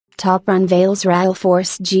Topre unveils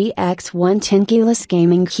Realforce GX1 Tenkeyless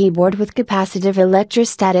gaming keyboard with capacitive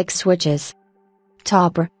electrostatic switches.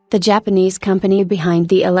 Topre, the Japanese company behind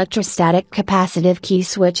the electrostatic capacitive key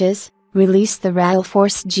switches, released the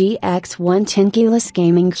Realforce GX1 Tenkeyless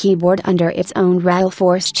gaming keyboard under its own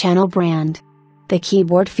Realforce channel brand. The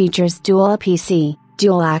keyboard features dual APC,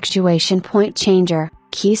 dual actuation point changer,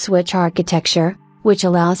 key switch architecture, which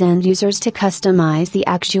allows end users to customize the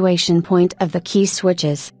actuation point of the key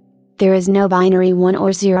switches. There is no binary 1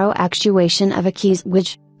 or 0 actuation of a key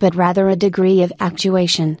switch, but rather a degree of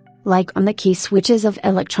actuation, like on the key switches of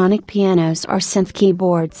electronic pianos or synth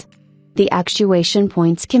keyboards. The actuation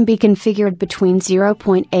points can be configured between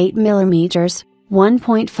 0.8 mm,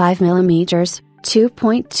 1.5 mm,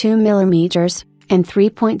 2.2 mm, and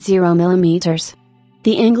 3.0 mm.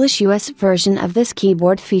 The English-US version of this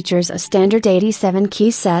keyboard features a standard 87 key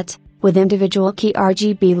set, with individual key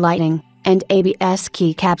RGB lighting, and ABS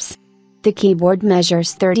keycaps. The keyboard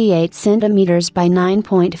measures 38 cm by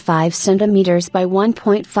 9.5 cm by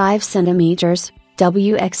 1.5 cm,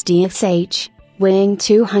 WXDSH, weighing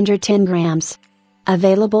 210 grams.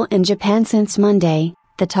 Available in Japan since Monday,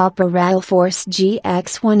 the Topre Realforce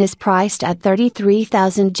GX1 is priced at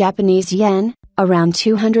 33,000 Japanese yen, around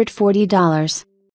 $240.